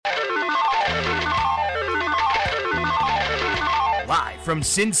from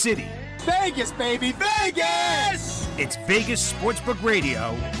Sin City. Vegas, baby, Vegas! It's Vegas Sportsbook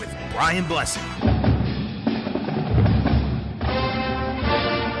Radio with Brian Blessing.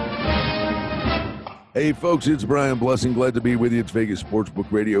 Hey, folks, it's Brian Blessing. Glad to be with you. It's Vegas Sportsbook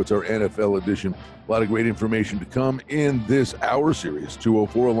Radio. It's our NFL edition. A lot of great information to come in this hour series,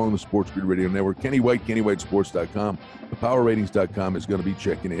 204 along the Sports Grid Radio Network. Kenny White, KennyWhiteSports.com. ThePowerRatings.com is going to be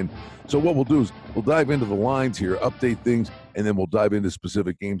checking in. So what we'll do is we'll dive into the lines here, update things, and then we'll dive into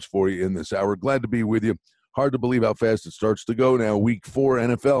specific games for you in this hour. Glad to be with you. Hard to believe how fast it starts to go now. Week 4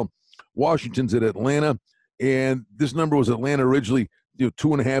 NFL. Washington's at Atlanta, and this number was Atlanta originally,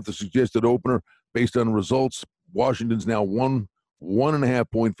 2.5, the suggested opener. Based on results, Washington's now 1.5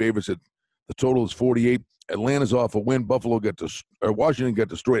 point favorites. The total is 48. Atlanta's off a win. Washington got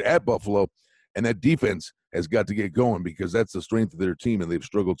destroyed at Buffalo, and that defense has got to get going because that's the strength of their team, and they've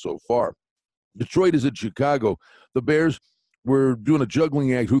struggled so far. Detroit is at Chicago. The Bears were doing a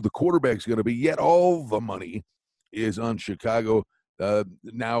juggling act who the quarterback's going to be, yet all the money is on Chicago.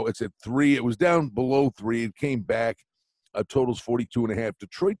 Now it's at 3. It was down below 3. It came back. Total's 42.5.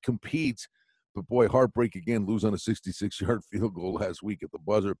 Detroit competes. But, boy, heartbreak again, lose on a 66-yard field goal last week at the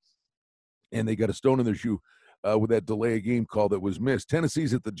buzzer. And they got a stone in their shoe with that delay of game call that was missed.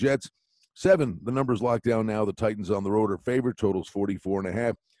 Tennessee's at the Jets. 7, the number's locked down now. The Titans on the road are favored. Total's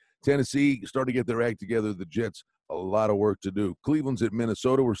 44.5. Tennessee starting to get their act together. The Jets, a lot of work to do. Cleveland's at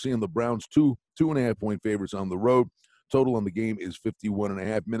Minnesota. We're seeing the Browns 2.5 point favorites on the road. Total on the game is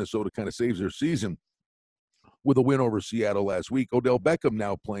 51.5. Minnesota kind of saves their season with a win over Seattle last week. Odell Beckham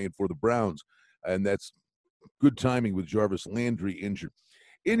now playing for the Browns. And that's good timing with Jarvis Landry injured.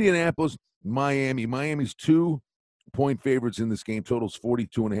 Indianapolis, Miami. Miami's 2-point favorites in this game. Totals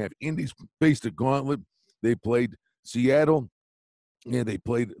 42.5. Indy's faced a gauntlet. They played Seattle, and they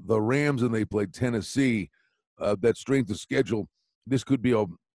played the Rams, and they played Tennessee. That strength of schedule, this could be a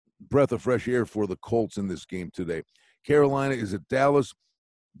breath of fresh air for the Colts in this game today. Carolina is at Dallas.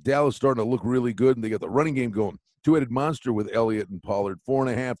 Dallas starting to look really good, and they got the running game going. Two-headed monster with Elliott and Pollard.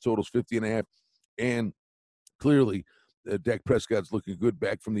 4.5, totals 50.5. And clearly, Dak Prescott's looking good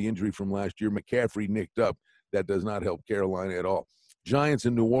back from the injury from last year. McCaffrey nicked up. That does not help Carolina at all. Giants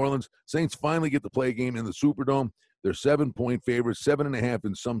in New Orleans. Saints finally get to play a game in the Superdome. They're 7-point favorites, 7.5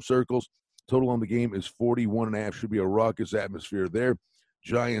 in some circles. Total on the game is 41.5. Should be a raucous atmosphere there.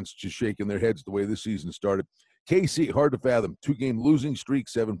 Giants just shaking their heads the way this season started. KC, hard to fathom. 2-game losing streak,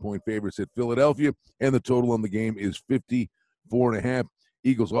 7-point favorites at Philadelphia, and the total on the game is 54.5.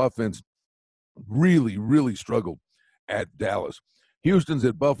 Eagles offense really, really struggled at Dallas. Houston's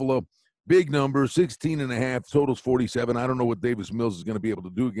at Buffalo. Big number, 16.5, totals 47. I don't know what Davis Mills is going to be able to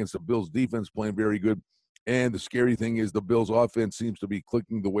do against the Bills' defense playing very good. And the scary thing is the Bills' offense seems to be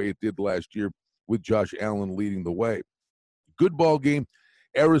clicking the way it did last year with Josh Allen leading the way. Good ball game.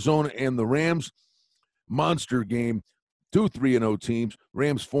 Arizona and the Rams. Monster game. 2 3-0 teams.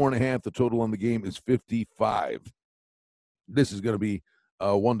 Rams 4.5. The total on the game is 55. This is going to be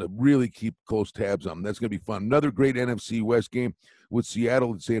one to really keep close tabs on. That's going to be fun. Another great NFC West game with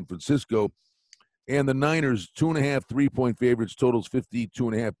Seattle and San Francisco. And the Niners, 2.5, 3-point favorites, totals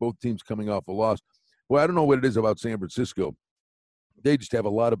 52.5. Both teams coming off a loss. Well, I don't know what it is about San Francisco. They just have a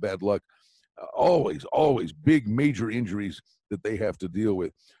lot of bad luck. Always big major injuries that they have to deal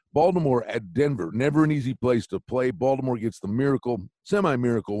with. Baltimore at Denver, never an easy place to play. Baltimore gets the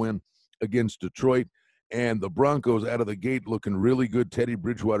semi-miracle win against Detroit. And the Broncos out of the gate looking really good. Teddy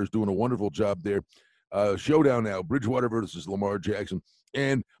Bridgewater's doing a wonderful job there. Showdown now, Bridgewater versus Lamar Jackson.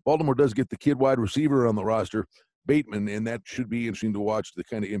 And Baltimore does get the kid wide receiver on the roster, Bateman, and that should be interesting to watch the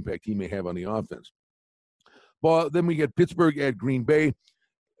kind of impact he may have on the offense. But then we get Pittsburgh at Green Bay.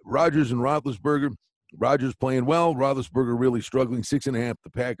 Rodgers and Roethlisberger. Rodgers playing well. Roethlisberger really struggling. 6.5, the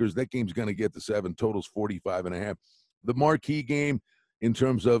Packers. That game's going to get to 7. Totals 45.5. The marquee game in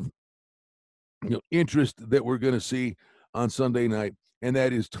terms of interest that we're going to see on Sunday night, and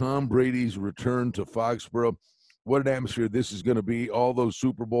that is Tom Brady's return to Foxborough. What an atmosphere this is going to be. All those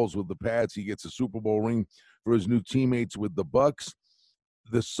Super Bowls with the Pats. He gets a Super Bowl ring for his new teammates with the Bucks.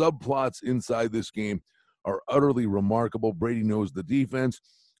 The subplots inside this game are utterly remarkable. Brady knows the defense.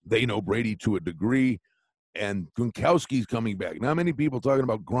 They know Brady to a degree. And Gronkowski's coming back. Not many people talking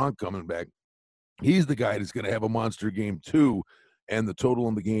about Gronk coming back. He's the guy that's going to have a monster game too. And the total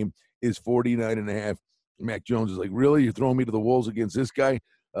in the game is 49.5. Mac Jones is like, really? You're throwing me to the wolves against this guy?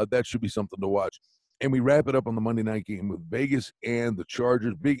 That should be something to watch. And we wrap it up on the Monday night game with Vegas and the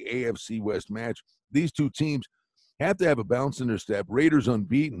Chargers. Big AFC West match. These two teams have to have a bounce in their step. Raiders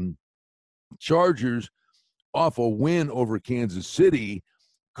unbeaten. Chargers off a win over Kansas City.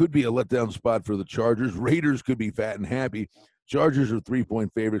 Could be a letdown spot for the Chargers. Raiders could be fat and happy. Chargers are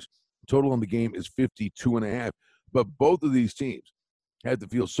 3-point favorites. Total on the game is 52.5. But both of these teams had to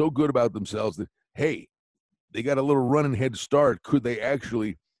feel so good about themselves that, hey, they got a little running head start. Could they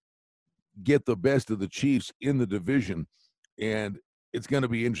actually get the best of the Chiefs in the division? And it's going to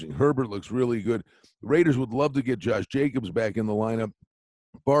be interesting. Herbert looks really good. The Raiders would love to get Josh Jacobs back in the lineup.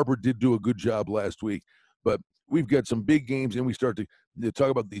 Barber did do a good job last week, but we've got some big games, and we start to talk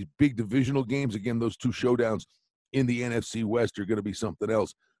about these big divisional games. Again, those two showdowns in the NFC West are going to be something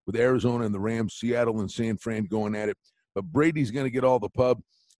else, with Arizona and the Rams, Seattle and San Fran going at it. But Brady's going to get all the pub,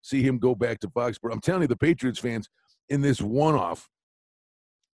 see him go back to Foxborough. I'm telling you, the Patriots fans in this one-off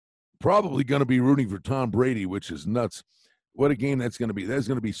probably going to be rooting for Tom Brady, which is nuts. What a game that's going to be. That's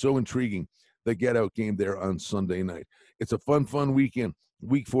going to be so intriguing, the get-out game there on Sunday night. It's a fun weekend,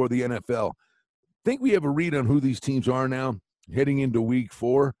 week 4 of the NFL. Think we have a read on who these teams are now heading into week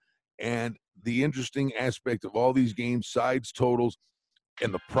 4, and the interesting aspect of all these games, sides, totals,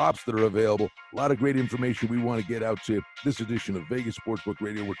 and the props that are available. A lot of great information we want to get out to this edition of Vegas Sportsbook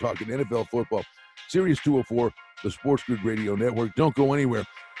Radio. We're talking NFL football, Sirius 204, the Sports Grid Radio Network. Don't go anywhere.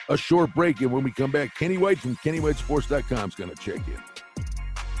 A short break, and when we come back, Kenny White from KennyWhiteSports.com is going to check in.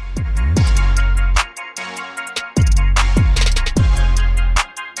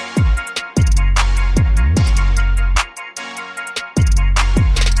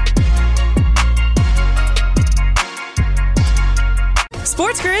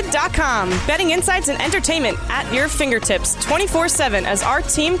 SportsGrid.com. Betting insights and entertainment at your fingertips 24/7 as our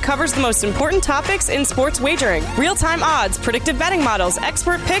team covers the most important topics in sports wagering. Real-time odds, predictive betting models,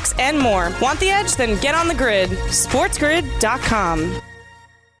 expert picks, and more. Want the edge? Then get on the grid. SportsGrid.com.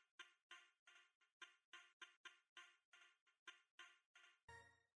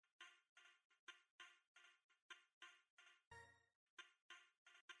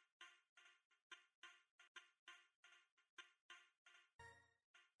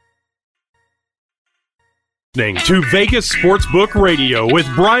 Listening to Vegas Sportsbook Radio with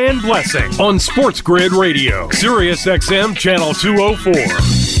Brian Blessing on Sports Grid Radio, Sirius XM Channel 204.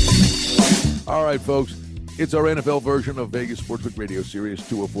 All right, folks, it's our NFL version of Vegas Sportsbook Radio, Sirius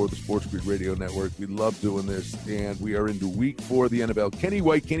 204, the Sports Grid Radio Network. We love doing this, and we are into week 4 of the NFL. Kenny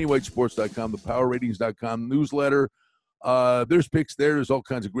White, KennyWhiteSports.com, the PowerRatings.com newsletter. There's picks there. There's all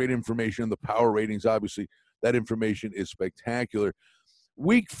kinds of great information. The Power Ratings, obviously, that information is spectacular.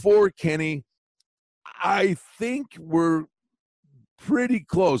 Week 4, Kenny, I think we're pretty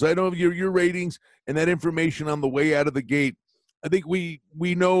close. I know your ratings and that information on the way out of the gate. I think we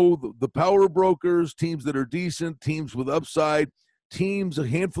know the power brokers, teams that are decent, teams with upside, teams, a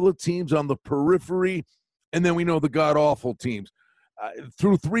handful of teams on the periphery, and then we know the god-awful teams.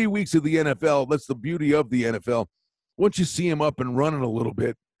 Through 3 weeks of the NFL, that's the beauty of the NFL. Once you see them up and running a little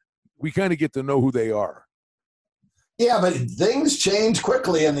bit, we kind of get to know who they are. Yeah, but things change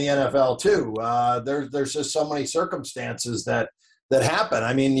quickly in the NFL too. There's just so many circumstances that happen.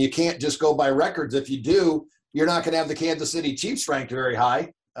 I mean, you can't just go by records. If you do, you're not going to have the Kansas City Chiefs ranked very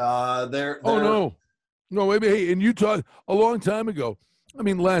high. No, maybe. Hey, in Utah a long time ago. I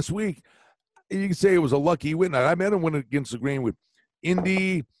mean, last week you can say it was a lucky win. I met him went against the grain with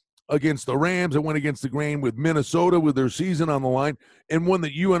Indy, against the Rams. I went against the grain with Minnesota with their season on the line, and one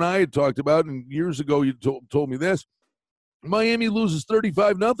that you and I had talked about. And years ago, you told me this. Miami loses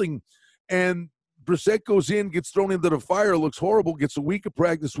 35-0, and Brissett goes in, gets thrown into the fire, looks horrible, gets a week of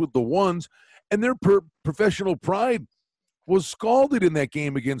practice with the ones, and their professional pride was scalded in that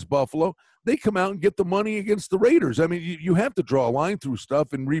game against Buffalo. They come out and get the money against the Raiders. I mean, you have to draw a line through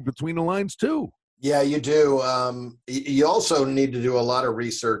stuff and read between the lines too. Yeah, you do. You also need to do a lot of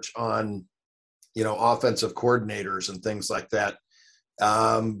research on, offensive coordinators and things like that.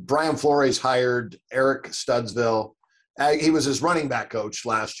 Brian Flores hired Eric Studsville. He was his running back coach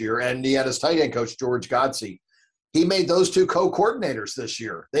last year, and he had his tight end coach, George Godsey. He made those two co-coordinators this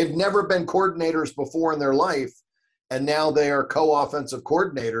year. They've never been coordinators before in their life, and now they are co-offensive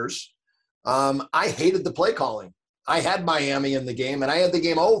coordinators. I hated the play calling. I had Miami in the game, and I had the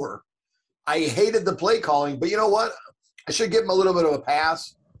game over. I hated the play calling, but you know what? I should give them a little bit of a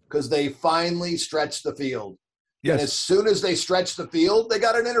pass because they finally stretched the field. Yes. And as soon as they stretched the field, they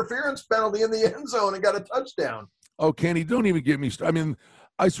got an interference penalty in the end zone and got a touchdown. Oh, Kenny, don't even get me started. I mean,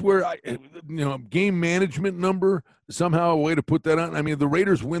 I swear, game management number, somehow a way to put that on. I mean, the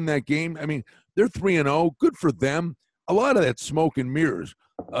Raiders win that game. I mean, they're 3-0. Good for them. A lot of that smoke and mirrors.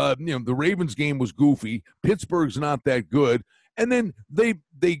 The Ravens game was goofy. Pittsburgh's not that good. And then they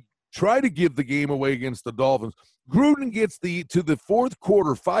try to give the game away against the Dolphins. Gruden gets to the fourth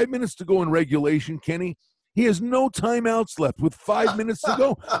quarter, 5 minutes to go in regulation, Kenny. He has no timeouts left with 5 minutes to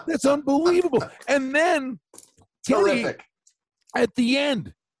go. That's unbelievable. And then Kenny, At the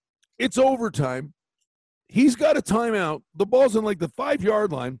end, it's overtime. He's got a timeout. The ball's in like the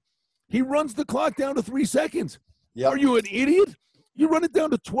 5-yard line. He runs the clock down to 3 seconds. Yep. Are you an idiot? You run it down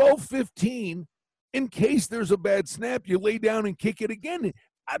to 12:15 in case there's a bad snap. You lay down and kick it again.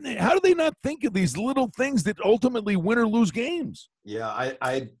 I mean, how do they not think of these little things that ultimately win or lose games? Yeah,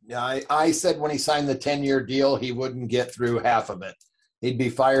 I said when he signed the 10-year deal, he wouldn't get through half of it. He'd be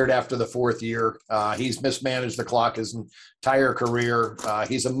fired after the 4th year. He's mismanaged the clock his entire career.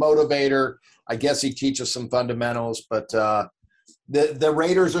 He's a motivator. I guess he teaches some fundamentals, but the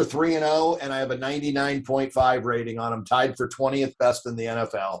Raiders are 3-0, and I have a 99.5 rating on them, tied for 20th best in the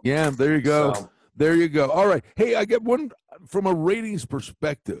NFL. Yeah, there you go. So, there you go. All right. Hey, I get one from a ratings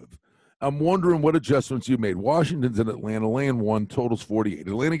perspective. I'm wondering what adjustments you made. Washington's in Atlanta, laying 1, totals 48.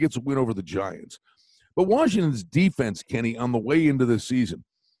 Atlanta gets a win over the Giants. But Washington's defense, Kenny, on the way into this season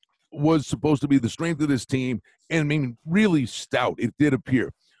was supposed to be the strength of this team, and I mean, really stout. It did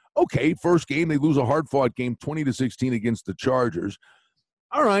appear. Okay, first game, they lose a hard-fought game, 20-16 against the Chargers.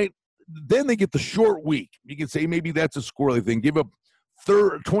 All right, then they get the short week. You can say maybe that's a squirrely thing. Give up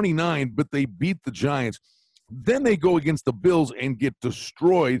 29, but they beat the Giants. Then they go against the Bills and get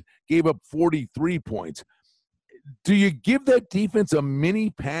destroyed, gave up 43 points. Do you give that defense a mini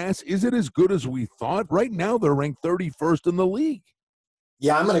pass? Is it as good as we thought? Right now, they're ranked 31st in the league.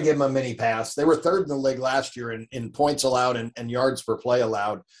 Yeah, I'm going to give them a mini pass. They were 3rd in the league last year in points allowed and yards per play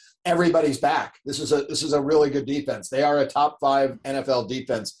allowed. Everybody's back. This is a really good defense. They are a top 5 NFL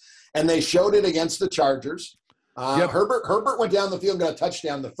defense, and they showed it against the Chargers. Yep. Herbert went down the field and got a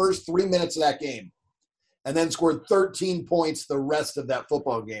touchdown the first 3 minutes of that game, and then scored 13 points the rest of that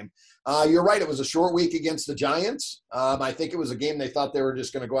football game. You're right. It was a short week against the Giants. I think it was a game they thought they were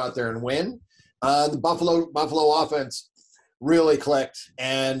just going to go out there and win. The Buffalo offense really clicked.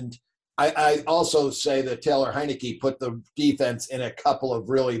 And I also say that Taylor Heineke put the defense in a couple of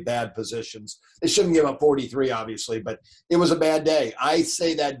really bad positions. They shouldn't give up 43, obviously, but it was a bad day. I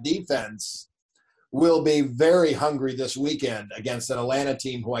say that defense will be very hungry this weekend against an Atlanta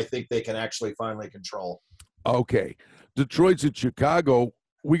team who I think they can actually finally control. Okay. Detroit's at Chicago.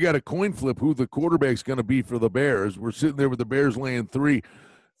 We got a coin flip who the quarterback's going to be for the Bears. We're sitting there with the Bears laying 3.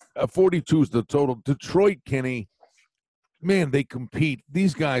 42 is the total. Detroit, Kenny, man, they compete.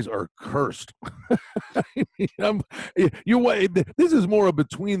 These guys are cursed. This is more a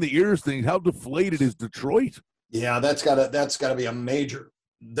between the ears thing. How deflated is Detroit? Yeah, that's gotta be a major.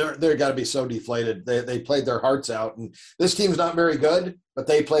 They're got to be so deflated. They played their hearts out, and this team's not very good, but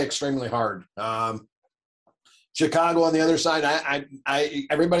they play extremely hard. Chicago on the other side,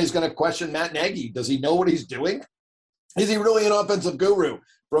 everybody's going to question Matt Nagy. Does he know what he's doing? Is he really an offensive guru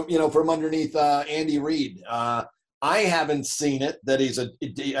from underneath Andy Reid? I haven't seen it that he's an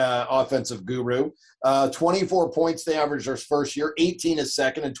offensive guru. 24 points they averaged his first year, 18 his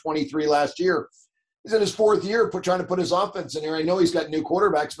second, and 23 last year. He's in his 4th year trying to put his offense in here. I know he's got new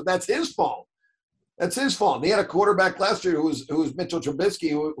quarterbacks, but that's his fault. That's his fault. He had a quarterback last year who was Mitchell Trubisky,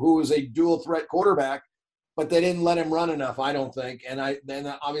 who was a dual threat quarterback, but they didn't let him run enough, I don't think. And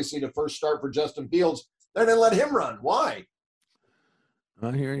then obviously the first start for Justin Fields, they didn't let him run. Why?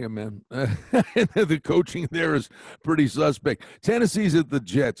 I hear you, man. The coaching there is pretty suspect. Tennessee's at the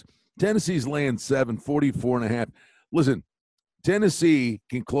Jets. Tennessee's laying 7, 44.5. Listen, Tennessee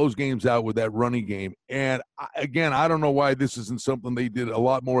can close games out with that running game. And, again, I don't know why this isn't something they did a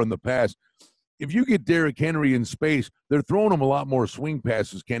lot more in the past. If you get Derrick Henry in space, they're throwing him a lot more swing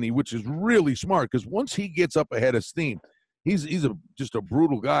passes, Kenny, which is really smart because once he gets up ahead of steam, he's just a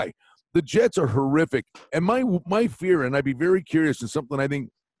brutal guy. The Jets are horrific. And my fear, and I'd be very curious, and something I think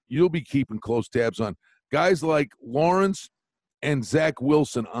you'll be keeping close tabs on, guys like Lawrence and Zach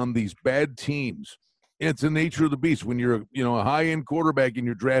Wilson on these bad teams. It's the nature of the beast. When you're a high-end quarterback and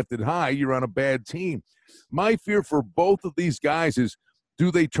you're drafted high, you're on a bad team. My fear for both of these guys is,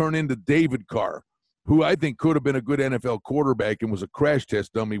 do they turn into David Carr, who I think could have been a good NFL quarterback and was a crash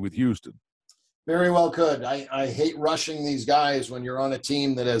test dummy with Houston? Very well could. I hate rushing these guys when you're on a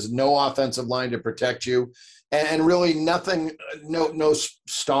team that has no offensive line to protect you and really nothing, no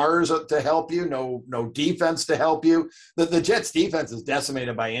stars to help you, no defense to help you. The Jets defense is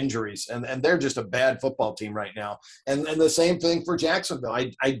decimated by injuries, and they're just a bad football team right now. And the same thing for Jacksonville.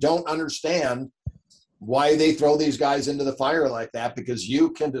 I don't understand why they throw these guys into the fire like that, because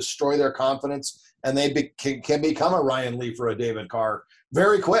you can destroy their confidence and they can become a Ryan Leaf or a David Carr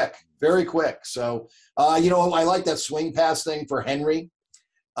very quick. Very quick. So, I like that swing pass thing for Henry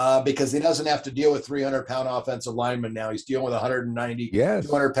because he doesn't have to deal with 300-pound offensive linemen now. He's dealing with 190,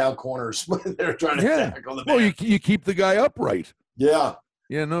 200-pound corners. They're trying to tackle the man. Well, you keep the guy upright. Yeah.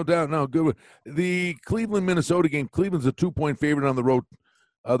 Yeah, no doubt. No, good. The Cleveland-Minnesota game, Cleveland's a 2-point favorite on the road.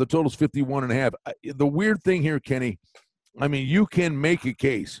 The total's 51.5. The weird thing here, Kenny, I mean, you can make a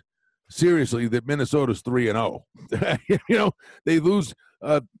case, seriously, that Minnesota's 3-0. They lose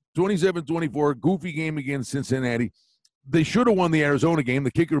 27-24, goofy game against Cincinnati. They should have won the Arizona game.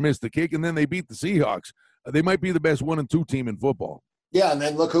 The kicker missed the kick, and then they beat the Seahawks. They might be the best 1-2 team in football. Yeah, and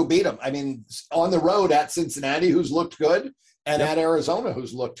then look who beat them. I mean, on the road at Cincinnati, who's looked good, and at Arizona,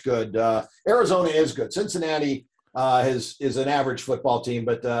 who's looked good. Arizona is good. Cincinnati is an average football team,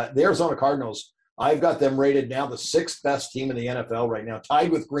 but the Arizona Cardinals, I've got them rated now the 6th best team in the NFL right now,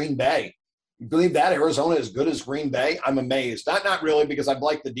 tied with Green Bay. You believe that? Arizona is good as Green Bay? I'm amazed. Not really, because I've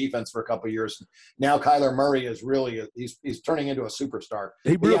liked the defense for a couple of years. Now Kyler Murray is really he's turning into a superstar.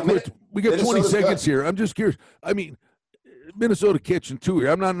 Hey, real quick, we got 20 seconds here. I'm just curious. I mean, Minnesota catching 2 here.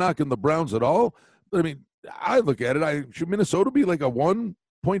 I'm not knocking the Browns at all. But I mean, I look at it. Should Minnesota be like a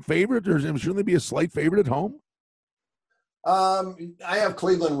 1-point favorite, or shouldn't they be a slight favorite at home? I have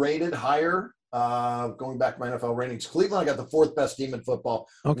Cleveland rated higher. Going back to my NFL ratings, Cleveland, I got the 4th best team in football,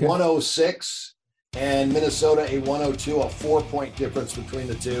 106, and Minnesota a 102, a 4-point difference between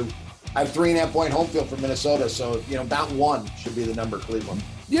the two. I have 3.5-point home field for Minnesota, so about 1 should be the number. Cleveland.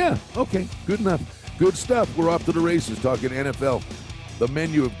 Yeah. Okay. Good enough. Good stuff. We're off to the races talking NFL. The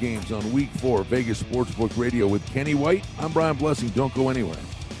menu of games on Week 4, Vegas Sportsbook Radio with Kenny White. I'm Brian Blessing. Don't go anywhere.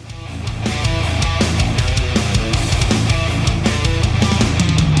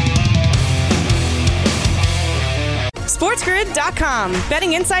 SportsGrid.com.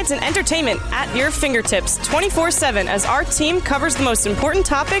 Betting insights and entertainment at your fingertips 24/7 as our team covers the most important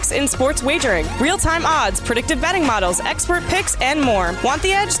topics in sports wagering. Real-time odds, predictive betting models, expert picks, and more. Want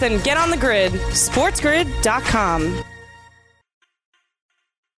the edge? Then get on the grid. SportsGrid.com.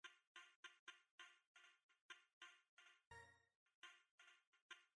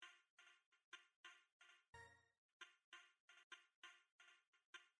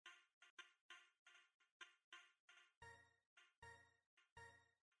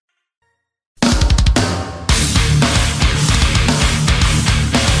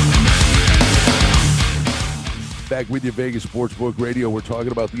 Back with you, Vegas Sportsbook Radio. We're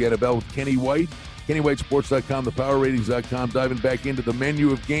talking about the NFL with Kenny White, KennyWhiteSports.com, thepowerratings.com, diving back into the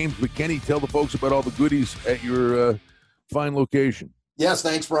menu of games. But Kenny, tell the folks about all the goodies at your fine location. Yes,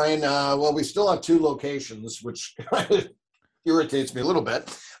 thanks, Brian. Well, we still have 2 locations, which irritates me a little bit.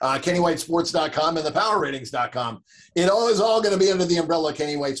 KennyWhiteSports.com and thepowerratings.com. It is all going to be under the umbrella of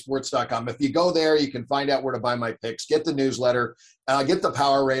KennyWhiteSports.com. If you go there, you can find out where to buy my picks, get the newsletter, get the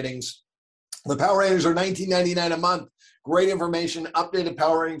power ratings. The power ratings are $19.99 a month. Great information, updated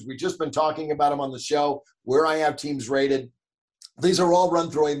power ratings. We've just been talking about them on the show, where I have teams rated. These are all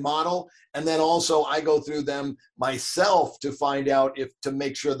run through a model, and then also I go through them myself to find out to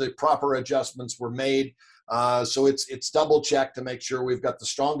make sure the proper adjustments were made. So it's double checked to make sure we've got the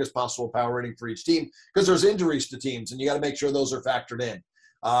strongest possible power rating for each team, because there's injuries to teams, and you got to make sure those are factored in.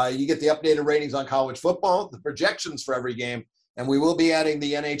 You get the updated ratings on college football, the projections for every game, and we will be adding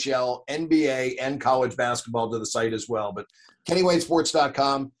the NHL, NBA, and college basketball to the site as well. But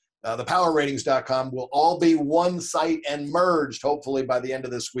KennyWhiteSports.com, thepowerratings.com will all be one site and merged, hopefully, by the end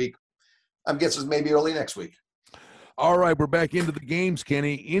of this week. I'm guessing maybe early next week. All right, we're back into the games,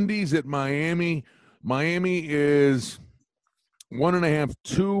 Kenny. Indy's at Miami. Miami is 1.5,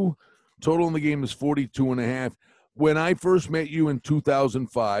 2. Total in the game is 42.5. When I first met you in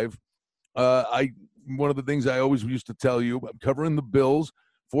 2005, one of the things I always used to tell you, I'm covering the Bills,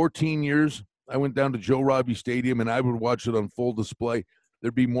 14 years. I went down to Joe Robbie Stadium, and I would watch it on full display.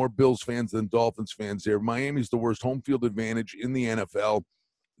 There'd be more Bills fans than Dolphins fans there. Miami's the worst home field advantage in the NFL.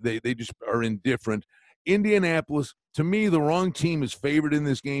 They just are indifferent. Indianapolis, to me, the wrong team is favored in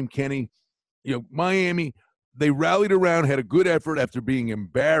this game, Kenny. Miami, they rallied around, had a good effort after being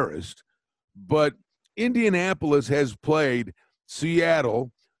embarrassed. But Indianapolis has played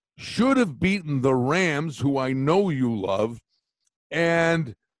Seattle, should have beaten the Rams, who I know you love,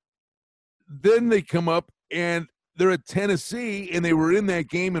 and then they come up and they're at Tennessee, and they were in that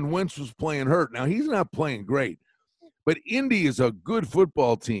game, and Wentz was playing hurt. Now, he's not playing great, but Indy is a good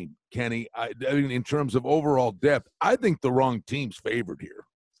football team, Kenny. I mean, in terms of overall depth, I think the wrong team's favored here.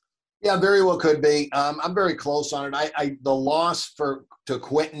 Yeah, very well could be. I'm very close on it. The loss to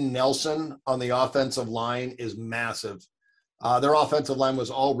Quentin Nelson on the offensive line is massive. Their offensive line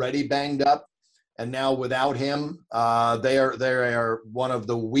was already banged up, and now without him, they are one of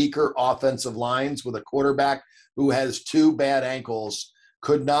the weaker offensive lines with a quarterback who has 2 bad ankles,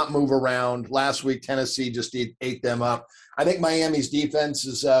 could not move around. Last week, Tennessee just ate them up. I think Miami's defense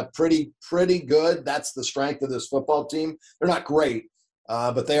is pretty good. That's the strength of this football team. They're not great,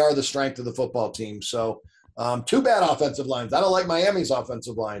 but they are the strength of the football team. So 2 bad offensive lines. I don't like Miami's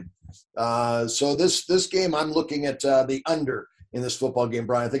offensive line. So this game, I'm looking at the under in this football game,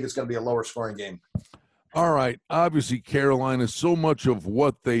 Brian. I think it's going to be a lower scoring game. All right. Obviously, Carolina, so much of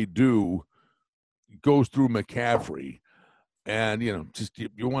what they do goes through McCaffrey. And, just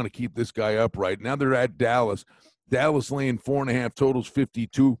you want to keep this guy upright. Now they're at Dallas. Dallas laying 4.5, totals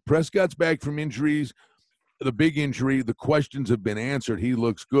 52. Prescott's back from injuries. The big injury, the questions have been answered. He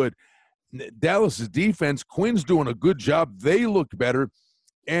looks good. Dallas's defense, Quinn's doing a good job. They look better.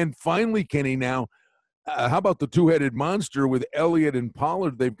 And finally, Kenny, now, how about the two-headed monster with Elliott and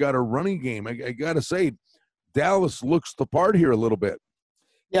Pollard? They've got a running game. I got to say, Dallas looks the part here a little bit.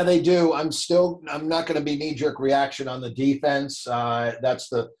 Yeah, they do. I'm not going to be knee-jerk reaction on the defense. That's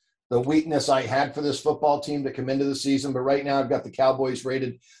the weakness I had for this football team to come into the season. But right now I've got the Cowboys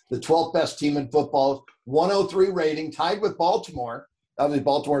rated the 12th best team in football, 103 rating, tied with Baltimore. Obviously,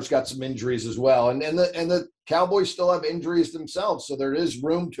 Baltimore's got some injuries as well. And the Cowboys still have injuries themselves, so there is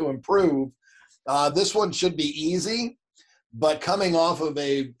room to improve. This one should be easy, but coming off of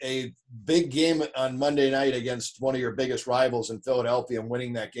a big game on Monday night against one of your biggest rivals in Philadelphia and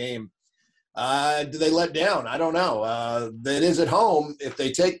winning that game, do they let down? I don't know. It is at home. If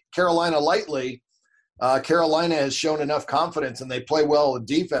they take Carolina lightly, Carolina has shown enough confidence and they play well in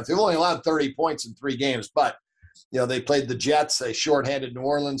defense. They've only allowed 30 points in 3 games, but they played the Jets, a shorthanded New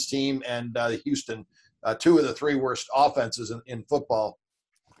Orleans team, and Houston, 2 of the 3 worst offenses in football.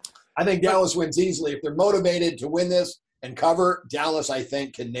 I think Dallas wins easily. If they're motivated to win this and cover, Dallas, I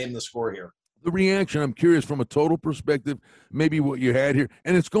think, can name the score here. The reaction, I'm curious from a total perspective, maybe what you had here,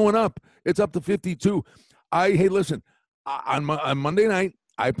 and it's going up. It's up to 52. Hey, listen, on Monday night,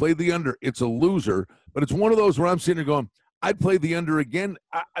 I played the under. It's a loser, but it's one of those where I'm sitting there going, I'd play the under again.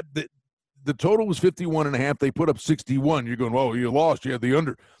 The total was 51.5. They put up 61. You're going, oh, you lost. You had the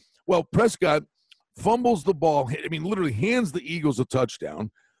under. Well, Prescott fumbles the ball. I mean, literally hands the Eagles a touchdown.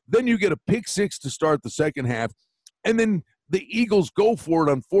 Then you get a pick 6 to start the second half, and then the Eagles go for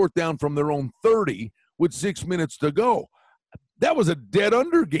it on 4th down from their own 30 with 6 minutes to go. That was a dead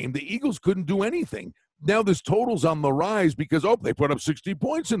under game. The Eagles couldn't do anything. Now this total's on the rise because, they put up 60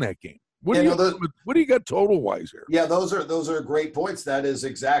 points in that game. What do you got total-wise here? Yeah, those are great points. That is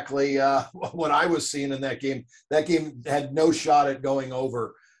exactly what I was seeing in that game. That game had no shot at going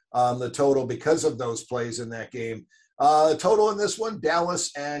over the total because of those plays in that game. The total in this one,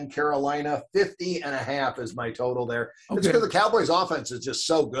 Dallas and Carolina, 50.5 is my total there. Okay. It's because the Cowboys' offense is just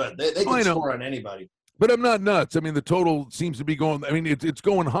so good. They can score on anybody. But I'm not nuts. I mean, the total seems to be going – I mean, it's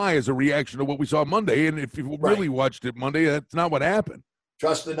going high as a reaction to what we saw Monday. And if you really watched it Monday, that's not what happened.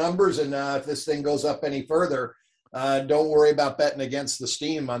 Trust the numbers, and if this thing goes up any further, don't worry about betting against the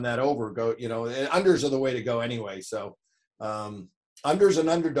steam on that over. Unders are the way to go anyway. So unders and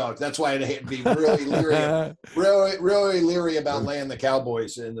underdogs. That's why I'd be really leery, really leery about laying the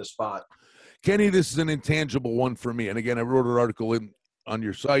Cowboys in the spot. Kenny, this is an intangible one for me. And again, I wrote an article on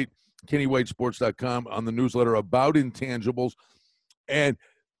your site, KennyWhiteSports.com, on the newsletter about intangibles. And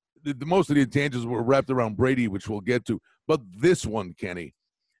most of the intangibles were wrapped around Brady, which we'll get to. But this one, Kenny,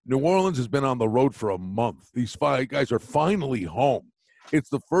 New Orleans has been on the road for a month. These 5 guys are finally home. It's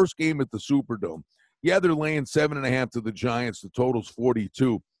the first game at the Superdome. Yeah, they're laying 7.5 to the Giants. The total's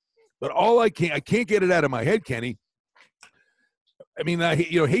 42. But I can't get it out of my head, Kenny. I mean, I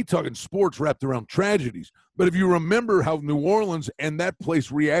hate talking sports wrapped around tragedies. But if you remember how New Orleans and that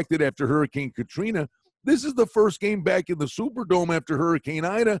place reacted after Hurricane Katrina, this is the first game back in the Superdome after Hurricane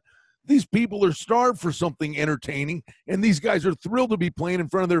Ida. These people are starved for something entertaining, and these guys are thrilled to be playing in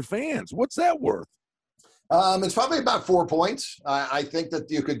front of their fans. What's that worth? It's probably about 4 points. I think that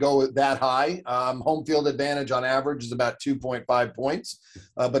you could go that high. Home field advantage on average is about 2.5 points.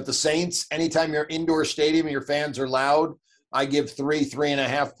 But the Saints, anytime you're indoor stadium and your fans are loud, I give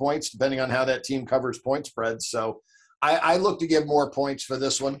 3.5 points, depending on how that team covers point spreads. So I look to give more points for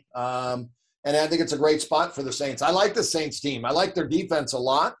this one. And I think it's a great spot for the Saints. I like the Saints team. I like their defense a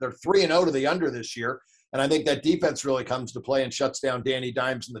lot. They're 3-0 to the under this year. And I think that defense really comes to play and shuts down Danny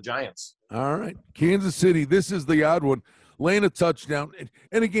Dimes and the Giants. All right. Kansas City, this is the odd one. Laying a touchdown.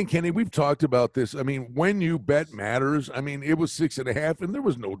 And again, Kenny, we've talked about this. I mean, when you bet matters. I mean, it was 6.5, and there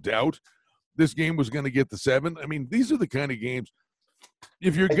was no doubt this game was going to get the 7. I mean, these are the kind of games.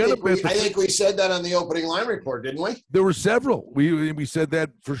 If you're going to bet, I think we said that on the opening line report, didn't we? There were several. We said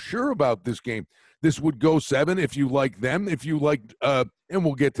that for sure about this game. This would go 7 if you like them. If you liked, and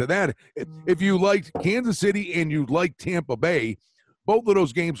we'll get to that. If you liked Kansas City and you liked Tampa Bay, both of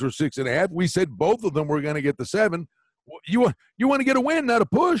those games were 6.5. We said both of them were going to get the 7. You want to get a win, not a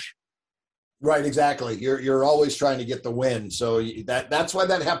push. Right, exactly. You're always trying to get the win, so that's why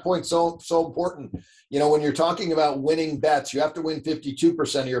that half point's so important. When you're talking about winning bets, you have to win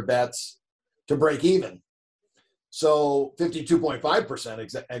 52% of your bets to break even. So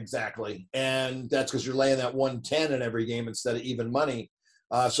 52.5% exactly, and that's because you're laying that 110 in every game instead of even money.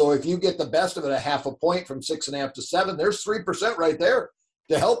 So if you get the best of it, a half a point from 6.5 to 7, there's 3% right there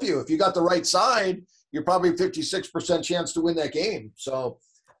to help you. If you got the right side, you're probably 56% chance to win that game. So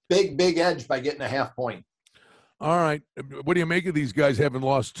big edge by getting a half point. All right. What do you make of these guys having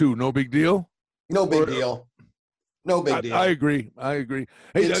lost 2? No big deal? No big deal. No big deal. I agree.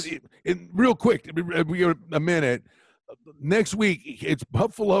 Hey, real quick, we got a minute. Next week, it's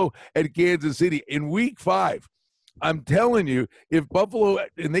Buffalo at Kansas City in week 5. I'm telling you, if Buffalo,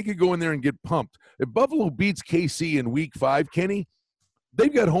 and they could go in there and get pumped, if Buffalo beats KC in week 5, Kenny,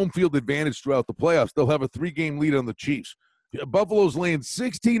 they've got home field advantage throughout the playoffs. They'll have a 3-game lead on the Chiefs. Buffalo's laying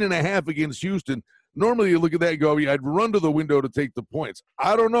 16.5 against Houston. Normally you look at that and go, I'd run to the window to take the points.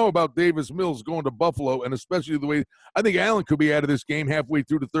 I don't know about Davis Mills going to Buffalo, and especially the way I think Allen could be out of this game halfway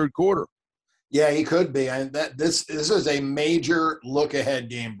through the third quarter. Yeah, he could be. And this is a major look-ahead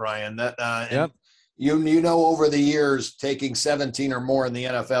game, Brian. Yep. You know, over the years, taking 17 or more in the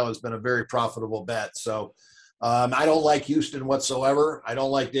NFL has been a very profitable bet. So I don't like Houston whatsoever. I don't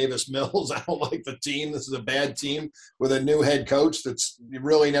like Davis Mills. I don't like the team. This is a bad team with a new head coach that's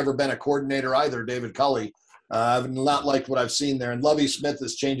really never been a coordinator either, David Culley. I've not liked what I've seen there. And Lovie Smith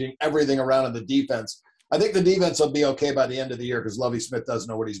is changing everything around in the defense. I think the defense will be okay by the end of the year because Lovie Smith doesn't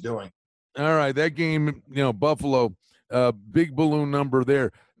know what he's doing. All right, that game, Buffalo, big balloon number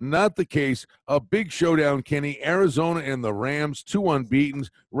there. Not the case. A big showdown, Kenny. Arizona and the Rams, 2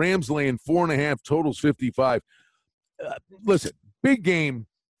 unbeatens. Rams laying 4.5, totals 55. Listen, big game.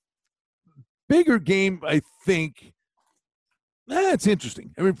 Bigger game, I think. That's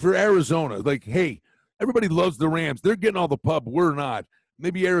interesting. I mean, for Arizona, like, hey, everybody loves the Rams. They're getting all the pub. We're not.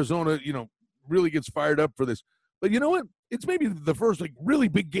 Maybe Arizona, really gets fired up for this. But you know what? It's maybe the first, really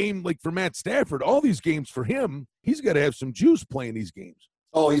big game, for Matt Stafford. All these games for him, he's got to have some juice playing these games.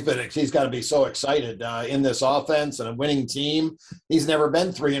 Oh, he's got to be so excited in this offense and a winning team. He's never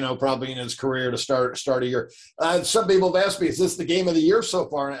been 3-0 probably in his career to start a year. Some people have asked me, is this the game of the year so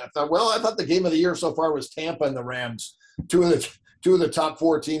far? And I thought the game of the year so far was Tampa and the Rams, two of the top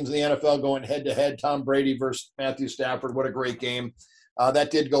 4 teams in the NFL going head-to-head. Tom Brady versus Matthew Stafford. What a great game.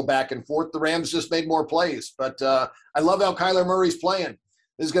 That did go back and forth. The Rams just made more plays. But I love how Kyler Murray's playing.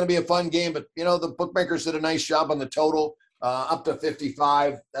 This is going to be a fun game. But, the bookmakers did a nice job on the total. Up to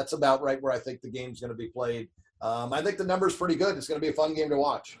 55. That's about right where I think the game's going to be played. I think the number's pretty good. It's going to be a fun game to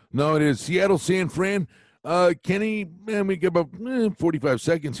watch. No, it is. Seattle, San Fran. Kenny, man, we get about 45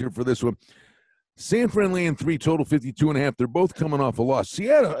 seconds here for this one. San Fran laying 3, total 52.5. They're both coming off a loss.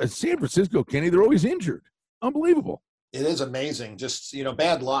 San Francisco, Kenny, they're always injured. Unbelievable. It is amazing. Just,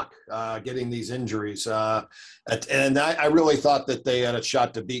 bad luck getting these injuries. And I really thought that they had a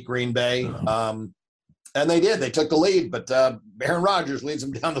shot to beat Green Bay. And they did. They took the lead, but Aaron Rodgers leads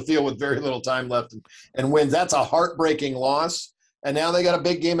them down the field with very little time left and wins. That's a heartbreaking loss. And now they got a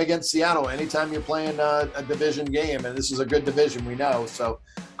big game against Seattle. Anytime you're playing a division game, and this is a good division, we know. So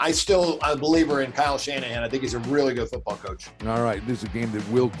I'm a believer in Kyle Shanahan. I think he's a really good football coach. All right, this is a game that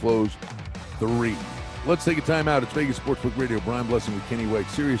will close 3. Let's take a timeout. It's Vegas Sportsbook Radio. Brian Blessing with Kenny White,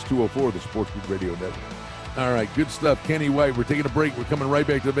 Sirius 204, the Sportsbook Radio Network. All right, good stuff. Kenny White, we're taking a break. We're coming right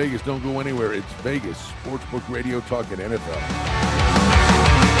back to Vegas. Don't go anywhere. It's Vegas Sportsbook Radio talking NFL.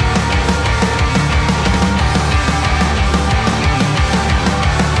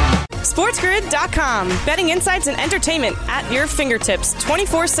 SportsGrid.com. Betting insights and entertainment at your fingertips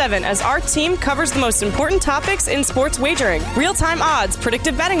 24/7 as our team covers the most important topics in sports wagering. Real-time odds,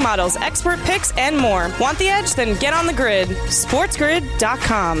 predictive betting models, expert picks, and more. Want the edge? Then get on the grid.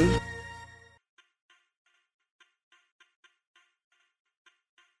 SportsGrid.com.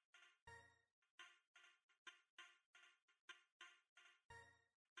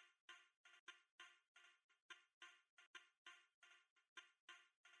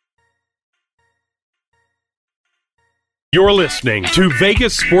 You're listening to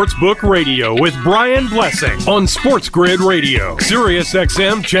Vegas Sportsbook Radio with Brian Blessing on Sports Grid Radio, Sirius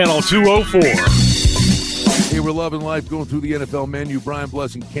XM Channel 204. Hey, we're loving life, going through the NFL menu. Brian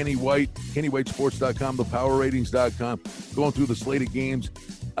Blessing, Kenny White, KennyWhiteSports.com, thepowerratings.com, going through the slate of games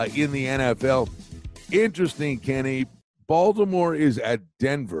in the NFL. Interesting, Kenny. Baltimore is at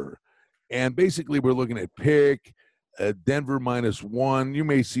Denver, and basically we're looking at pick, Denver -1. You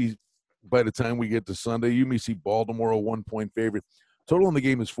may see, by the time we get to Sunday, you may see Baltimore a 1-point favorite. Total in the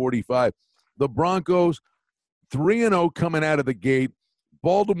game is 45. The Broncos, 3-0 coming out of the gate.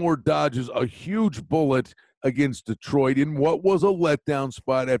 Baltimore dodges a huge bullet against Detroit in what was a letdown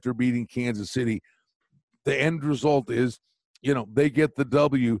spot after beating Kansas City. The end result is, they get the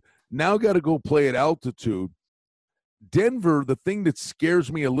W. Now got to go play at altitude. Denver, the thing that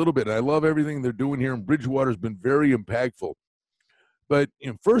scares me a little bit, and I love everything they're doing here, and Bridgewater's been very impactful. But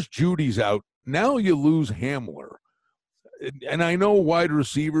first Judy's out. Now you lose Hamler. And I know wide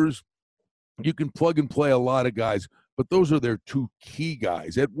receivers, you can plug and play a lot of guys, but those are their two key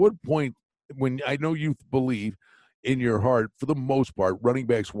guys. At what point, when I know you believe in your heart, for the most part, running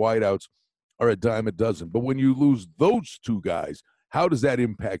backs, wideouts are a dime a dozen. But when you lose those two guys, how does that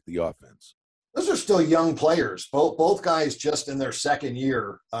impact the offense? Those are still young players. Both guys just in their second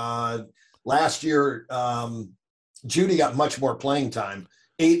year. Last year, Judy got much more playing time.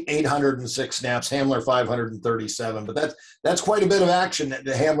 806 snaps, Hamler 537. But that's quite a bit of action that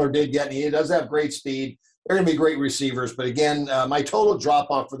Hamler did get. And he does have great speed. They're going to be great receivers. But again, my total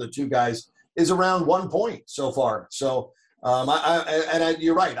drop-off for the two guys is around 1 point so far. So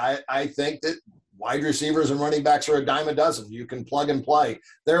you're right. I think that wide receivers and running backs are a dime a dozen. You can plug and play.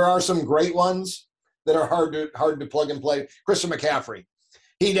 There are some great ones that are hard to plug and play. Christian McCaffrey,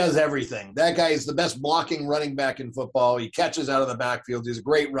 he does everything. That guy is the best blocking running back in football. He catches out of the backfield. He's a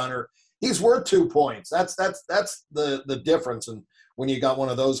great runner. He's worth 2 points. That's the difference and when you got one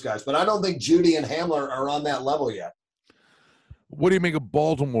of those guys. But I don't think Judy and Hamler are on that level yet. What do you make of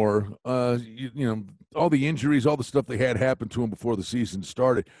Baltimore? All the injuries, all the stuff they had happen to them before the season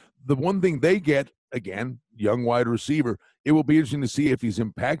started. The one thing they get, again, young wide receiver, it will be interesting to see if he's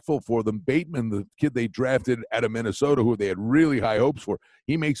impactful for them. Bateman, the kid they drafted out of Minnesota, who they had really high hopes for,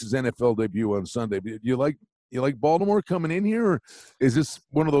 he makes his NFL debut on Sunday. Do you like Baltimore coming in here, or is this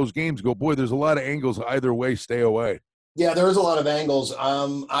one of those games go, boy, there's a lot of angles either way, stay away? Yeah, there is a lot of angles.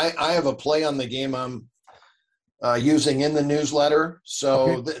 I have a play on the game I'm using in the newsletter.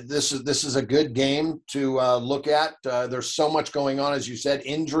 So okay. This is a good game to look at. There's so much going on, as you said,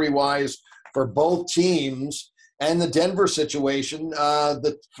 injury-wise for both teams. And the Denver situation,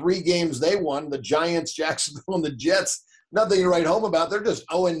 the 3 games they won, the Giants, Jacksonville, and the Jets, nothing to write home about. They're just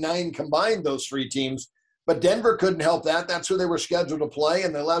 0-9 combined, those 3 teams. But Denver couldn't help that. That's who they were scheduled to play,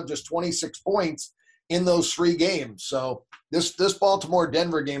 and they allowed just 26 points in those 3 games. So this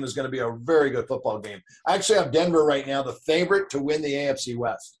Baltimore-Denver game is going to be a very good football game. I actually have Denver right now, the favorite to win the AFC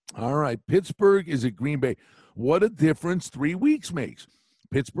West. All right. Pittsburgh is at Green Bay. What a difference 3 weeks makes.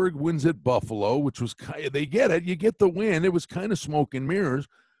 Pittsburgh wins at Buffalo, which was they get it. You get the win. It was kind of smoke and mirrors.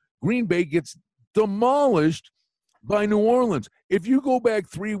 Green Bay gets demolished by New Orleans. If you go back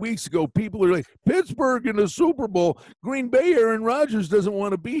 3 weeks ago, people are like, Pittsburgh in the Super Bowl. Green Bay, Aaron Rodgers doesn't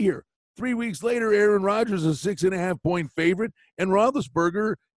want to be here. 3 weeks later, Aaron Rodgers is a 6.5-point favorite, and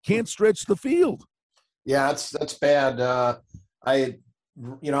Roethlisberger can't stretch the field. Yeah, that's bad. I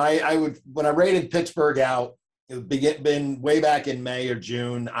would, when I rated Pittsburgh out, it been way back in May or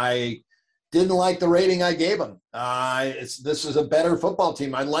June. I didn't like the rating I gave him. This is a better football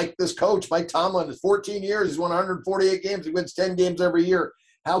team. I like this coach, Mike Tomlin. It's 14 years. He's won 148 games. He wins 10 games every year.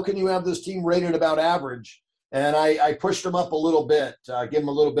 How can you have this team rated about average? And I pushed them up a little bit, give them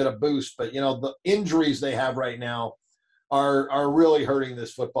a little bit of boost. But, the injuries they have right now are really hurting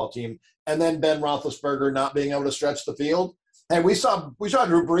this football team. And then Ben Roethlisberger not being able to stretch the field. Hey, we saw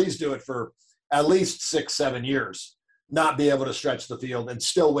Drew Brees do it for at least 6-7 years, not be able to stretch the field and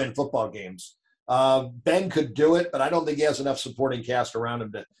still win football games. Ben could do it, but I don't think he has enough supporting cast around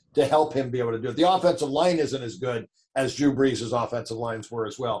him to help him be able to do it. The offensive line isn't as good as Drew Brees' offensive lines were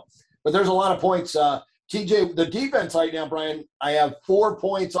as well. But there's a lot of points. TJ, the defense right now, Brian, I have 4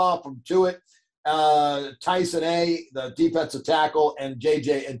 points off from Tuitt, Tyson A, the defensive tackle, and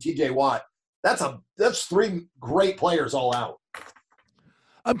TJ Watt. That's 3 great players all out.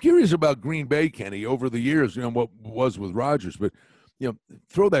 I'm curious about Green Bay, Kenny, over the years, what was with Rodgers, but,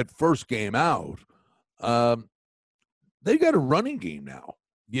 throw that first game out. They got a running game now.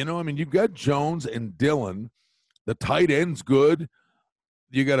 You've got Jones and Dillon. The tight end's good.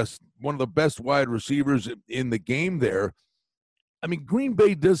 You got one of the best wide receivers in the game there. Green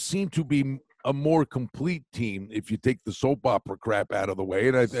Bay does seem to be a more complete team if you take the soap opera crap out of the way,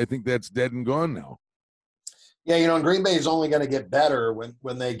 and I think that's dead and gone now. Yeah, and Green Bay is only going to get better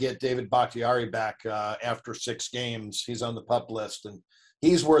when they get David Bakhtiari back after 6 games. He's on the PUP list, and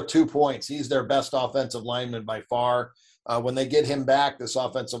he's worth 2 points. He's their best offensive lineman by far. When they get him back, this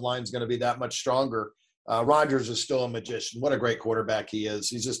offensive line is going to be that much stronger. Rodgers is still a magician. What a great quarterback he is.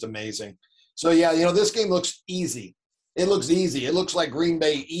 He's just amazing. So, yeah, this game looks easy. It looks easy. It looks like Green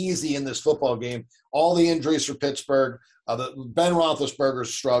Bay easy in this football game. All the injuries for Pittsburgh, the Ben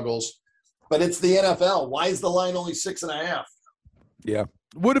Roethlisberger's struggles. But it's the NFL. Why is the line only 6.5? Yeah.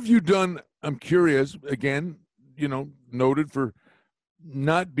 What have you done? I'm curious, again, noted for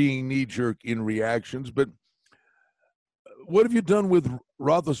not being knee-jerk in reactions, but what have you done with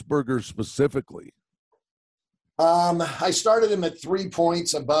Roethlisberger specifically? I started him at 3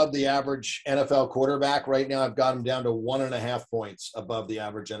 points above the average NFL quarterback. Right now, I've got him down to 1.5 points above the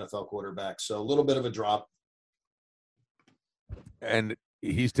average NFL quarterback. So a little bit of a drop. And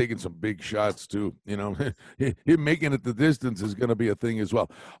he's taking some big shots too. Him making it the distance is going to be a thing as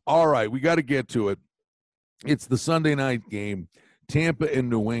well. All right, we got to get to it. It's the Sunday night game, Tampa and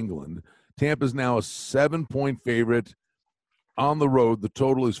New England. Tampa's now a 7-point favorite on the road. The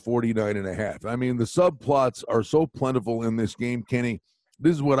total is 49.5. I mean, the subplots are so plentiful in this game, Kenny.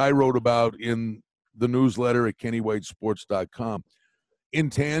 This is what I wrote about in the newsletter at KennyWhiteSports.com.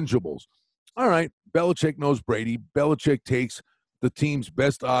 Intangibles. All right, Belichick knows Brady. Belichick takes the team's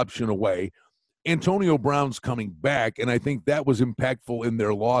best option away. Antonio Brown's coming back, and I think that was impactful in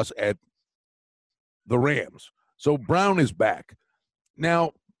their loss at the Rams. So Brown is back.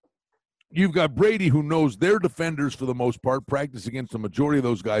 Now, you've got Brady, who knows their defenders for the most part, practice against the majority of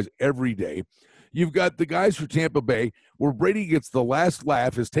those guys every day. You've got the guys for Tampa Bay, where Brady gets the last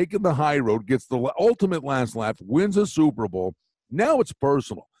laugh, has taken the high road, gets the ultimate last laugh, wins a Super Bowl. Now it's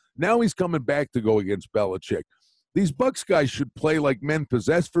personal. Now he's coming back to go against Belichick. These Bucs guys should play like men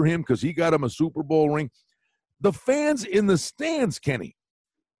possessed for him because he got him a Super Bowl ring. The fans in the stands, Kenny,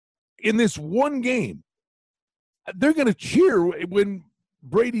 in this one game, they're going to cheer when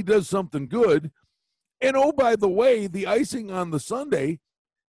Brady does something good. And, oh, by the way, the icing on the sundae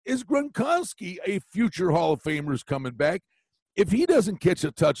is Gronkowski, a future Hall of Famer, is coming back. If he doesn't catch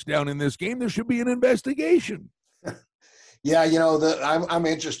a touchdown in this game, there should be an investigation. Yeah, I'm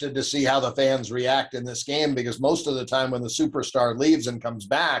interested to see how the fans react in this game because most of the time when the superstar leaves and comes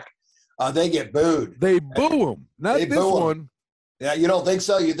back, they get booed. They boo him. Not this one. Yeah, you don't think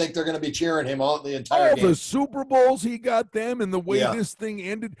so? You think they're going to be cheering him all the entire game? The Super Bowls he got them and the way this thing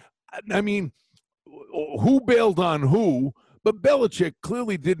ended. I mean, who bailed on who? But Belichick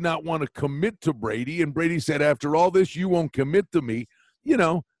clearly did not want to commit to Brady, and Brady said, after all this, you won't commit to me.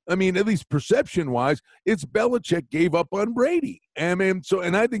 I mean, at least perception-wise, it's Belichick gave up on Brady. And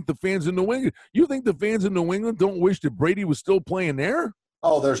I think the fans in New England, you think the fans in New England don't wish that Brady was still playing there?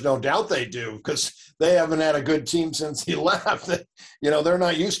 Oh, there's no doubt they do because they haven't had a good team since he left. They're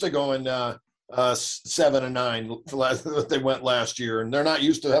not used to going 7-9. They went last year, and they're not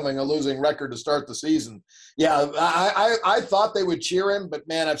used to having a losing record to start the season. Yeah, I thought they would cheer him, but,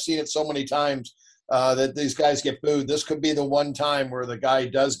 man, I've seen it so many times. That these guys get booed. This could be the one time where the guy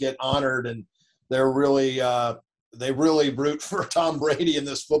does get honored, and they're really they root for Tom Brady in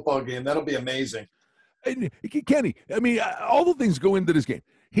this football game. That'll be amazing. And Kenny, I mean, all the things go into this game.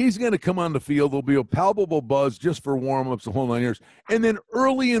 He's going to come on the field. There'll be a palpable buzz just for warm-ups, the whole 9 years. And then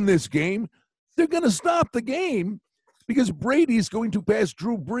early in this game, they're going to stop the game because Brady's going to pass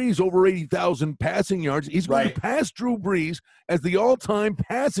Drew Brees over 80,000 passing yards. He's going to pass Drew Brees as the all-time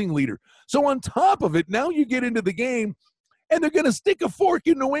passing leader. So on top of it, now you get into the game, and they're going to stick a fork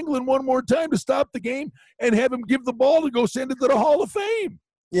in New England one more time to stop the game and have him give the ball to go send it to the Hall of Fame.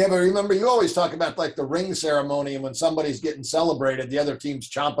 Yeah, but remember, you always talk about like the ring ceremony, and when somebody's getting celebrated, the other team's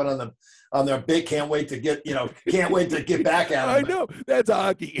chomping on their big, can't wait to get back at them. I know, that's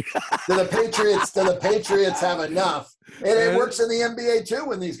hockey. Do the Patriots have enough? And it works in the NBA too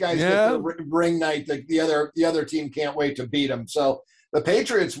when these guys get the ring night. The other team can't wait to beat them. So the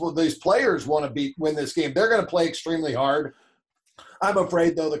Patriots, these players want to win this game. They're going to play extremely hard. I'm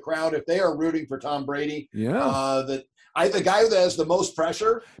afraid, though, the crowd, if they are rooting for Tom Brady, the guy that has the most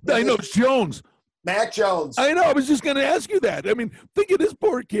pressure. I know, it's Jones. Mac Jones. I know. I was just going to ask you that. I mean, think of this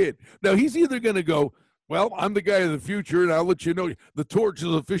poor kid. Now, he's either going to go, well, I'm the guy of the future, and I'll let you know the torch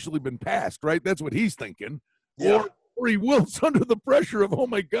has officially been passed, right? That's what he's thinking. Yeah. Or he wilts under the pressure of, oh,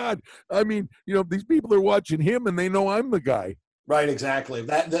 my God. I mean, these people are watching him, and they know I'm the guy. Right, exactly.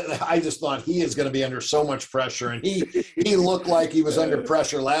 That I just thought he is going to be under so much pressure, and he looked like he was under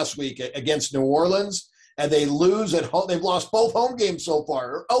pressure last week against New Orleans, and they lose at home. They've lost both home games so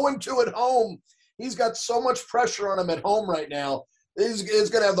far. 0-2 at home. He's got so much pressure on him at home right now. He's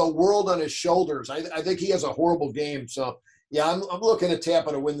going to have the world on his shoulders. I think he has a horrible game. So, yeah, I'm looking at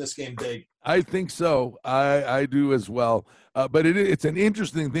Tampa to win this game big. I think so. I do as well. But it's an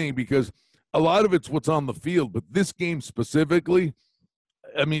interesting thing because a lot of it's what's on the field. But this game specifically,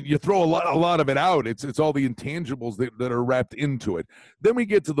 I mean, you throw a lot of it out. It's all the intangibles that are wrapped into it. Then we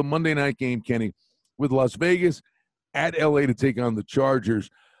get to the Monday night game, Kenny, with Las Vegas at L.A. to take on the Chargers.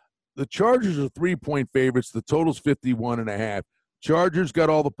 The Chargers are 3-point favorites. The total's 51.5. Chargers got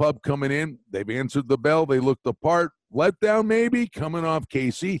all the pub coming in. They've answered the bell. They looked the part. letdown maybe coming off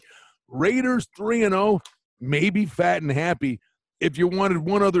KC. Raiders 3-0, maybe fat and happy. If you wanted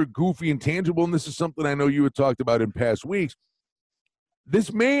one other goofy intangible, and this is something I know you had talked about in past weeks,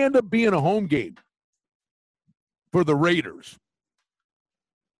 this may end up being a home game for the Raiders.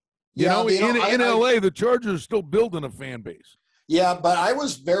 In LA, the Chargers are still building a fan base. Yeah, but I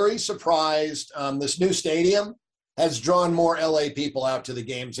was very surprised. This new stadium has drawn more LA people out to the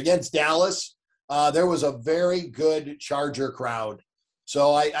games. Against Dallas, there was a very good Charger crowd.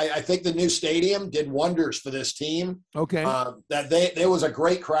 So I think the new stadium did wonders for this team. Okay. There was a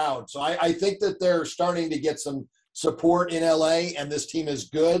great crowd. So I think that they're starting to get some support in LA, and this team is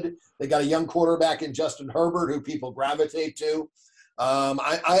good. They got a young quarterback in Justin Herbert who people gravitate to.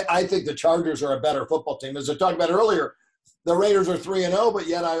 I think the Chargers are a better football team. As I talked about earlier, the Raiders are 3-0, but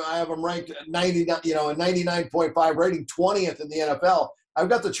yet I have them ranked 99.5 rating, 20th in the NFL. I've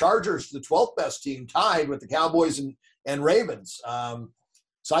got the Chargers, the 12th best team, tied with the Cowboys and Ravens.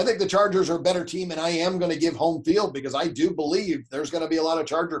 So I think the Chargers are a better team, and I am going to give home field because I do believe there's going to be a lot of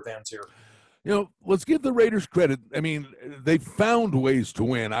Charger fans here. Let's give the Raiders credit. I mean, they found ways to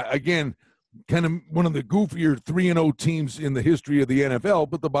win. Again, kind of one of the goofier 3-0 teams in the history of the NFL,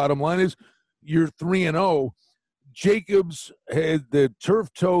 but the bottom line is you're 3-0. Jacobs had the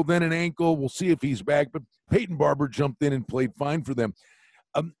turf toe, then an ankle. We'll see if he's back, but Peyton Barber jumped in and played fine for them.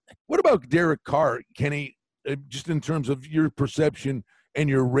 What about Derek Carr, Kenny, just in terms of your perception and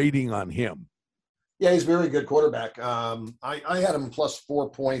your rating on him? Yeah, he's a very good quarterback. I had him plus 4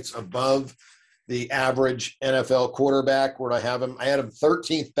 points above the average NFL quarterback. Where I have him, I had him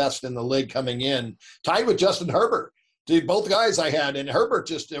 13th best in the league coming in, tied with Justin Herbert. Dude, both guys I had, and Herbert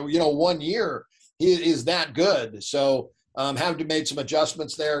just 1 year, he is that good. So have to make some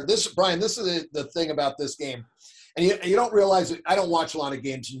adjustments there. Brian, this is the thing about this game, and you don't realize it. I don't watch a lot of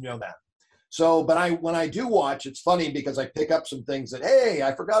games, you know that. So, but when I do watch, it's funny because I pick up some things that, hey,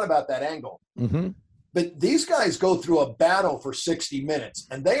 I forgot about that angle. Mm-hmm. But these guys go through a battle for 60 minutes,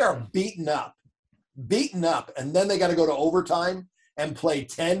 and they are beaten up, and then they got to go to overtime and play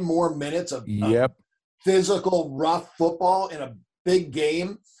 10 more minutes of physical, rough football in a big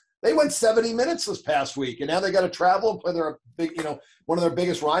game. They went 70 minutes this past week, and now they got to travel and play their big, one of their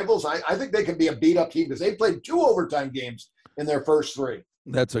biggest rivals. I think they could be a beat-up team because they played 2 overtime games in their first 3.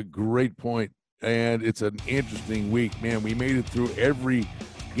 That's a great point, and it's an interesting week. Man, we made it through every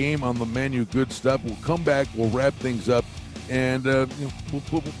game on the menu. Good stuff. We'll come back. We'll wrap things up, and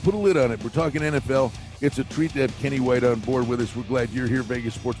we'll put a lid on it. We're talking NFL. It's a treat to have Kenny White on board with us. We're glad you're here.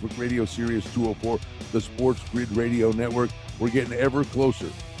 Vegas Sportsbook Radio, Sirius 204, the Sports Grid Radio Network. We're getting ever closer.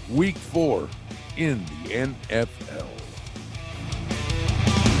 Week 4 in the NFL.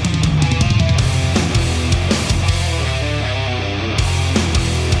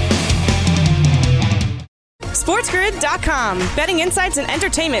 SportsGrid.com. Betting insights and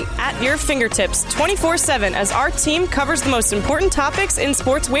entertainment at your fingertips 24/7 as our team covers the most important topics in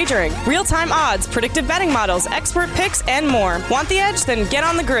sports wagering. Real-time odds, predictive betting models, expert picks, and more. Want the edge? Then get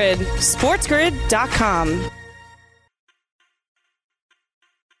on the grid. SportsGrid.com.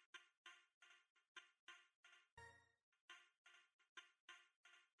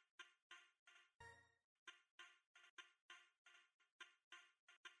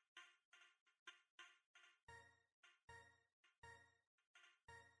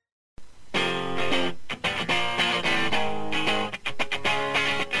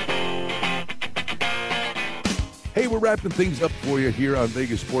 Hey, we're wrapping things up for you here on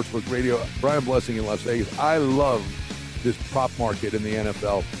Vegas Sportsbook Radio. Brian Blessing in Las Vegas. I love this prop market in the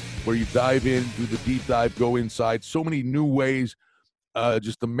NFL where you dive in, do the deep dive, go inside. So many new ways,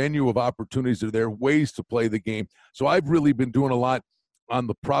 just the menu of opportunities are there, ways to play the game. So I've really been doing a lot on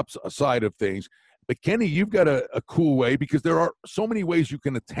the props side of things. But, Kenny, you've got a cool way because there are so many ways you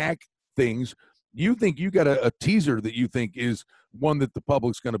can attack things. You think you got a teaser that you think is one that the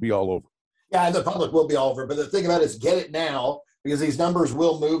public's going to be all over. Yeah, the public will be all over. But the thing about it is get it now because these numbers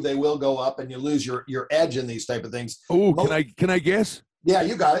will move. They will go up, and you lose your edge in these type of things. Oh, can I guess? Yeah,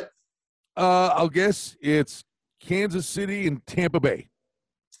 you got it. I'll guess it's Kansas City and Tampa Bay.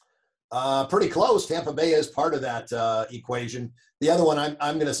 Pretty close. Tampa Bay is part of that equation. The other one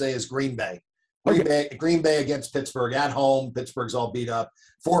I'm going to say is Green Bay. Green Bay against Pittsburgh at home. Pittsburgh's all beat up.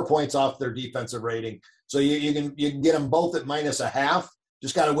 4 points off their defensive rating. So you can get them both at -0.5.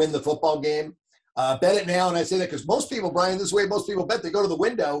 Just got to win the football game. Bet it now, and I say that because most people, Brian, this is the way most people bet. They go to the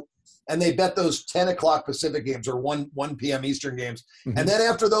window, and they bet those 10 o'clock Pacific games or 1 p.m. Eastern games. Mm-hmm. And then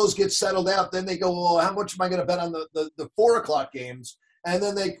after those get settled out, then they go, well, how much am I going to bet on the 4 o'clock games? And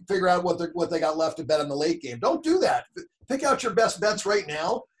then they figure out what they got left to bet on the late game. Don't do that. Pick out your best bets right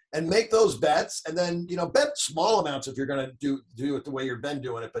now and make those bets. And then, bet small amounts if you're going to do it the way you've been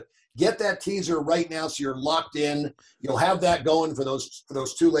doing it. But get that teaser right now so you're locked in. You'll have that going for those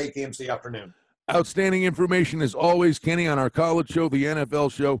 2 late games the afternoon. Outstanding information as always, Kenny, on our college show, the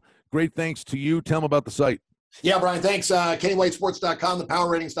NFL show. Great thanks to you. Tell them about the site. Yeah, Brian, thanks. KennyWhiteSports.com,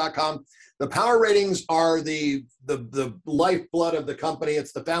 thepowerratings.com. The power ratings are the lifeblood of the company.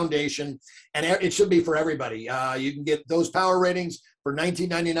 It's the foundation, and it should be for everybody. You can get those power ratings for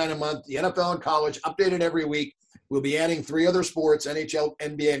 $19.99 a month. The NFL and college, updated every week. We'll be adding 3 other sports, NHL,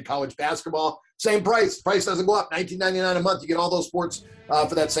 NBA, and college basketball. Same price. Price doesn't go up. $19.99 a month. You get all those sports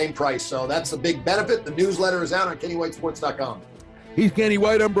for that same price. So that's a big benefit. The newsletter is out on KennyWhiteSports.com. He's Kenny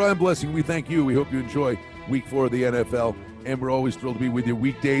White. I'm Brian Blessing. We thank you. We hope you enjoy Week 4 of the NFL. And we're always thrilled to be with you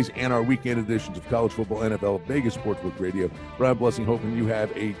weekdays and our weekend editions of College Football NFL Vegas Sportsbook Radio. Brian Blessing, hoping you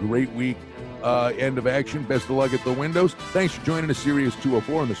have a great week. End of action. Best of luck at the windows. Thanks for joining us, Sirius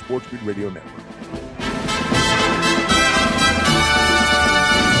 204 on the Sports Grid Radio Network.